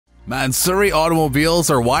Mansory Automobiles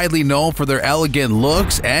are widely known for their elegant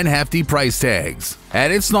looks and hefty price tags.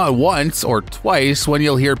 And it's not once or twice when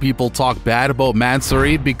you'll hear people talk bad about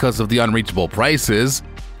Mansory because of the unreachable prices.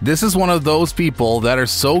 This is one of those people that are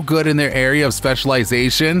so good in their area of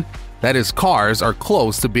specialization that his cars are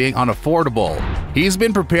close to being unaffordable. He's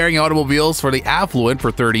been preparing automobiles for the affluent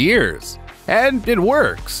for 30 years. And it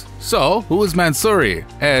works. So, who is Mansory?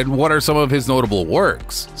 And what are some of his notable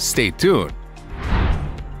works? Stay tuned.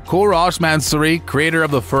 Cullinan Mansory, creator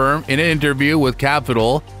of the firm, in an interview with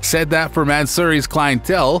Capital, said that for Mansory's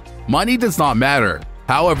clientele, money does not matter.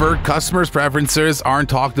 However, customers' preferences aren't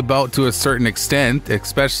talked about to a certain extent,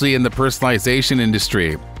 especially in the personalization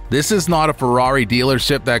industry. This is not a Ferrari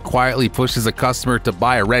dealership that quietly pushes a customer to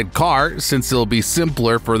buy a red car, since it'll be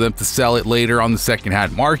simpler for them to sell it later on the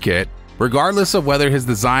second-hand market. Regardless of whether his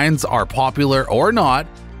designs are popular or not,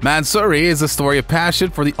 Mansory is a story of passion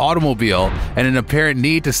for the automobile and an apparent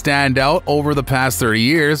need to stand out over the past 30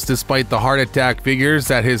 years despite the heart attack figures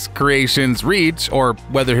that his creations reach or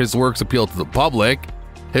whether his works appeal to the public.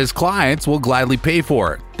 His clients will gladly pay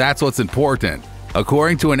for it. That's what's important.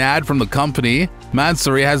 According to an ad from the company,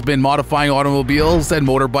 Mansory has been modifying automobiles and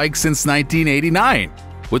motorbikes since 1989.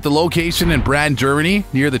 With the location in Brand, Germany,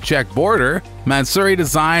 near the Czech border, Mansory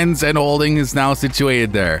Designs and Holding is now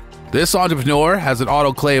situated there. This entrepreneur has an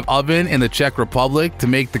autoclave oven in the Czech Republic to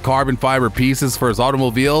make the carbon fiber pieces for his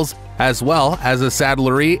automobiles, as well as a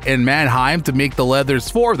saddlery in Mannheim to make the leathers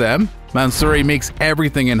for them. Mansory makes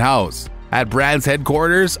everything in-house. At Brand's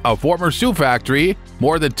headquarters, a former shoe factory,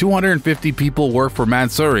 more than 250 people work for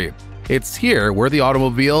Mansory. It's here where the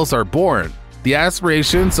automobiles are born. The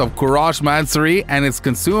aspirations of Cullinan Mansory and its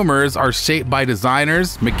consumers are shaped by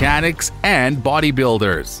designers, mechanics, and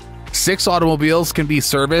bodybuilders. 6 automobiles can be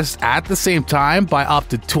serviced at the same time by up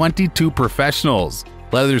to 22 professionals.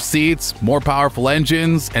 Leather seats, more powerful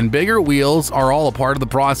engines, and bigger wheels are all a part of the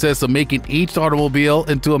process of making each automobile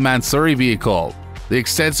into a Mansory vehicle. The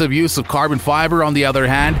extensive use of carbon fiber, on the other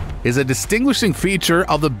hand, is a distinguishing feature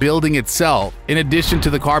of the building itself. In addition to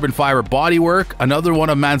the carbon fiber bodywork, another one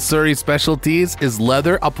of Mansory's specialties is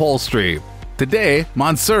leather upholstery. Today,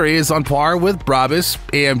 Mansory is on par with Brabus,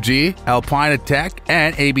 AMG, Alpine Tech,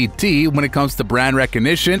 and ABT when it comes to brand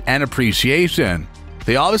recognition and appreciation.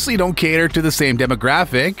 They obviously don't cater to the same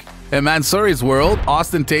demographic. In Mansory's world,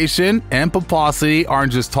 ostentation and pomposity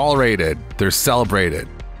aren't just tolerated, they're celebrated.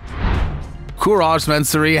 Cullinan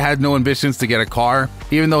Mansory had no ambitions to get a car.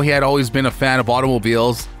 Even though he had always been a fan of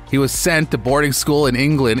automobiles, he was sent to boarding school in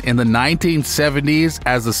England in the 1970s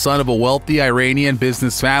as the son of a wealthy Iranian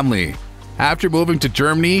business family. After moving to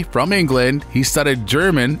Germany from England, he studied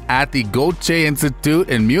German at the Goethe Institute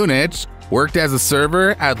in Munich, worked as a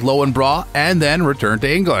server at Lowenbräu, and then returned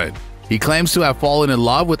to England. He claims to have fallen in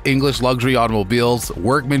love with English luxury automobiles,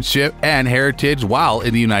 workmanship, and heritage while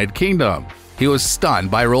in the United Kingdom. He was stunned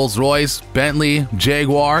by Rolls-Royce, Bentley,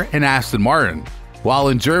 Jaguar, and Aston Martin. While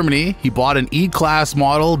in Germany, he bought an E-Class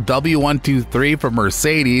model W123 from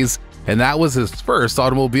Mercedes, and that was his first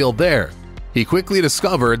automobile there. He quickly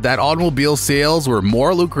discovered that automobile sales were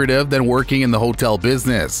more lucrative than working in the hotel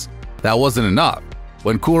business. That wasn't enough.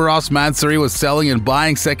 When Cullinan Mansory was selling and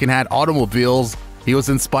buying secondhand automobiles, he was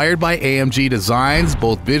inspired by AMG designs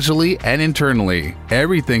both visually and internally.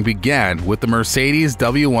 Everything began with the Mercedes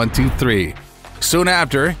W123. Soon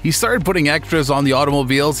after, he started putting extras on the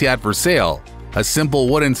automobiles he had for sale. A simple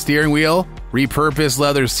wooden steering wheel, repurposed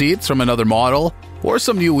leather seats from another model, or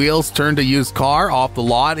some new wheels turned a used car off the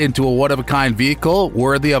lot into a one-of-a-kind vehicle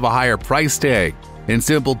worthy of a higher price tag. In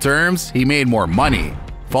simple terms, he made more money.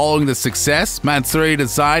 Following the success, Mansory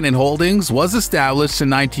Design and Holdings was established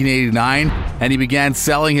in 1989, and he began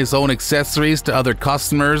selling his own accessories to other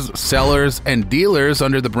customers, sellers, and dealers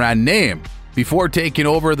under the brand name. Before taking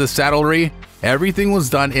over the saddlery, everything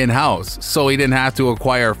was done in-house, so he didn't have to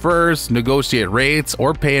acquire furs, negotiate rates,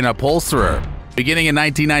 or pay an upholsterer. Beginning in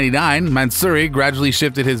 1999, Mansory gradually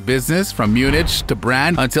shifted his business from Munich to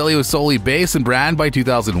Brand until he was solely based in Brand by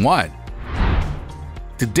 2001.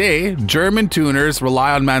 Today, German tuners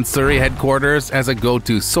rely on Mansory headquarters as a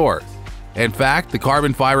go-to source. In fact, the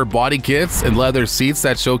carbon fiber body kits and leather seats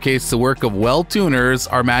that showcase the work of well-tuners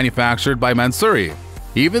are manufactured by Mansory.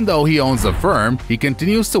 Even though he owns the firm, he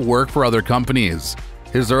continues to work for other companies.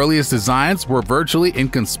 His earliest designs were virtually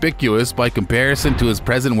inconspicuous by comparison to his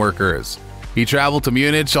present workers. He traveled to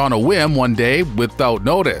Munich on a whim one day without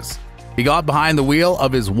notice. He got behind the wheel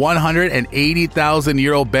of his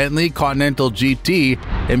 €180,000 Bentley Continental GT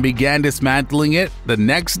and began dismantling it the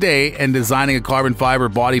next day and designing a carbon fiber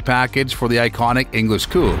body package for the iconic English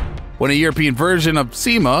coupe. When a European version of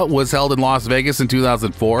SEMA was held in Las Vegas in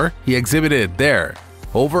 2004, he exhibited it there.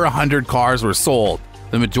 over 100 cars were sold,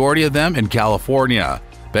 the majority of them in California.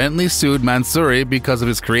 Bentley sued Mansory because of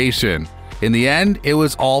his creation. In the end, it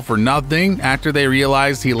was all for nothing after they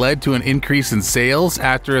realized he led to an increase in sales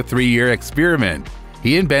after a 3-year experiment.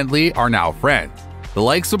 He and Bentley are now friends. The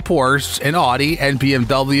likes of Porsche and Audi and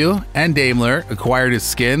BMW and Daimler acquired his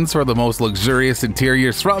skins for the most luxurious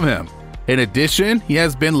interiors from him. In addition, he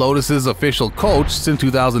has been Lotus's official coach since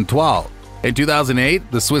 2012. In 2008,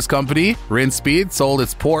 the Swiss company Rinspeed sold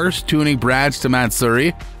its Porsche tuning branch to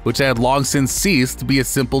Mansory, which had long since ceased to be a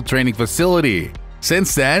simple training facility.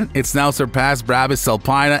 Since then, it's now surpassed Brabus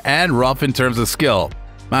Alpina and Rough in terms of skill.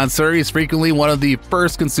 Mansory is frequently one of the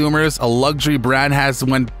first consumers a luxury brand has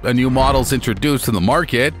when a new model is introduced to the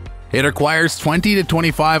market. It requires 20 to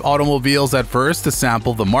 25 automobiles at first to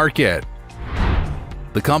sample the market.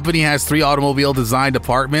 The company has 3 automobile design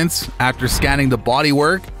departments. After scanning the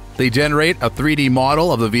bodywork, they generate a 3D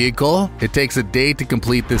model of the vehicle. It takes a day to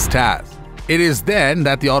complete this task. It is then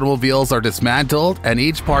that the automobiles are dismantled and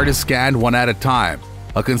each part is scanned one at a time.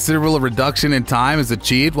 A considerable reduction in time is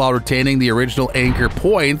achieved while retaining the original anchor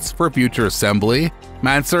points for future assembly.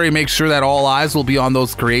 Mansory makes sure that all eyes will be on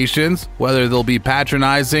those creations, whether they'll be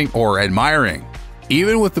patronizing or admiring.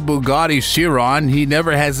 Even with the Bugatti Chiron, he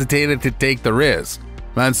never hesitated to take the risk.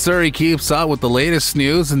 Mansory keeps up with the latest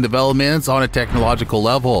news and developments on a technological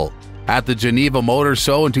level. At the Geneva Motor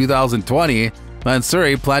Show in 2020,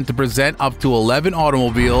 Mansory planned to present up to 11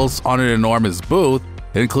 automobiles on an enormous booth,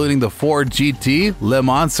 including the Ford GT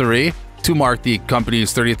Mansory, to mark the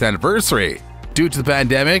company's 30th anniversary. Due to the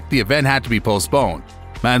pandemic, the event had to be postponed.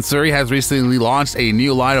 Mansory has recently launched a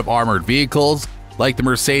new line of armored vehicles, like the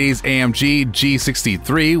Mercedes-AMG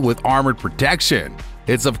G63 with armored protection.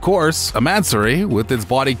 It's of course a Mansory with its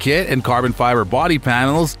body kit and carbon fiber body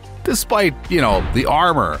panels, despite, the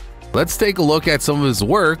armor. Let's take a look at some of his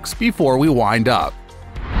works before we wind up.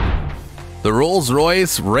 The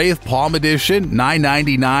Rolls-Royce Wraith Palm Edition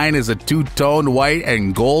 999 is a two-toned white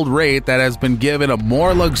and gold Wraith that has been given a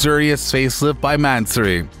more luxurious facelift by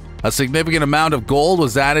Mansory. A significant amount of gold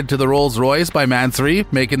was added to the Rolls-Royce by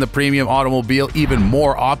Mansory, making the premium automobile even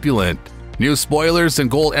more opulent. New spoilers and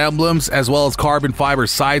gold emblems, as well as carbon fiber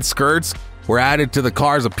side skirts, were added to the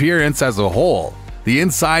car's appearance as a whole. The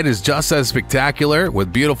inside is just as spectacular,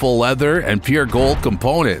 with beautiful leather and pure gold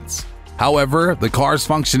components. However, the car's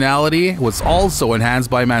functionality was also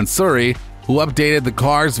enhanced by Mansory, who updated the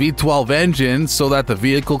car's V12 engine so that the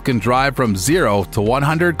vehicle can drive from 0 to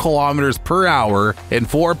 100 km per hour in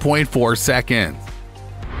 4.4 seconds.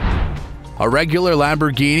 A regular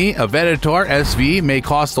Lamborghini Aventador SV may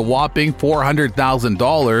cost a whopping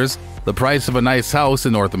 $400,000, the price of a nice house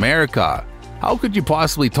in North America. How could you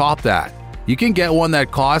possibly top that? You can get one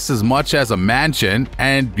that costs as much as a mansion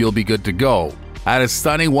and you'll be good to go. At a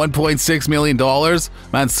stunning $1.6 million,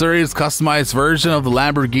 Mansory's customized version of the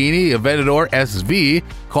Lamborghini Aventador SV,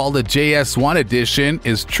 called the JS1 Edition,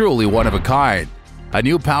 is truly one of a kind. A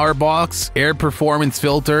new power box, air performance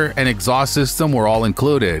filter, and exhaust system were all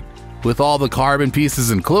included. With all the carbon pieces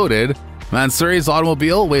included, Mansory's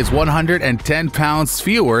automobile weighs 110 pounds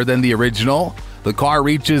fewer than the original. The car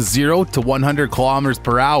reaches 0 to 100 km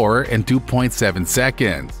per hour in 2.7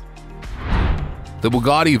 seconds. The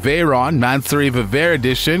Bugatti Veyron Mansory Viver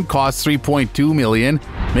Edition costs $3.2 million,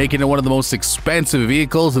 making it one of the most expensive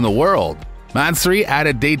vehicles in the world. Mansory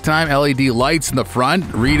added daytime LED lights in the front,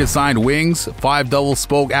 redesigned wings, 5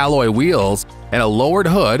 double-spoke alloy wheels, and a lowered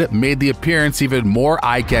hood made the appearance even more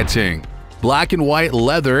eye-catching. Black and white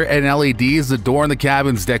leather and LEDs adorn the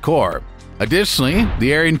cabin's decor. Additionally,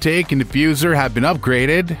 the air intake and diffuser have been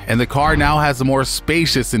upgraded, and the car now has a more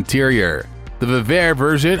spacious interior. The Viver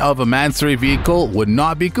version of a Mansory vehicle would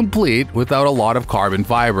not be complete without a lot of carbon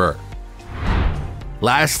fiber.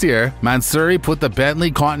 Last year, Mansory put the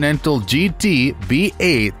Bentley Continental GT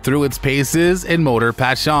V8 through its paces in Motor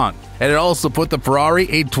Passion, and it also put the Ferrari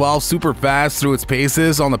 812 Superfast through its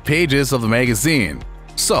paces on the pages of the magazine.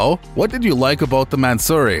 So, what did you like about the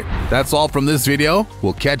Mansory? That's all from this video.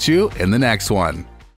 We'll catch you in the next one.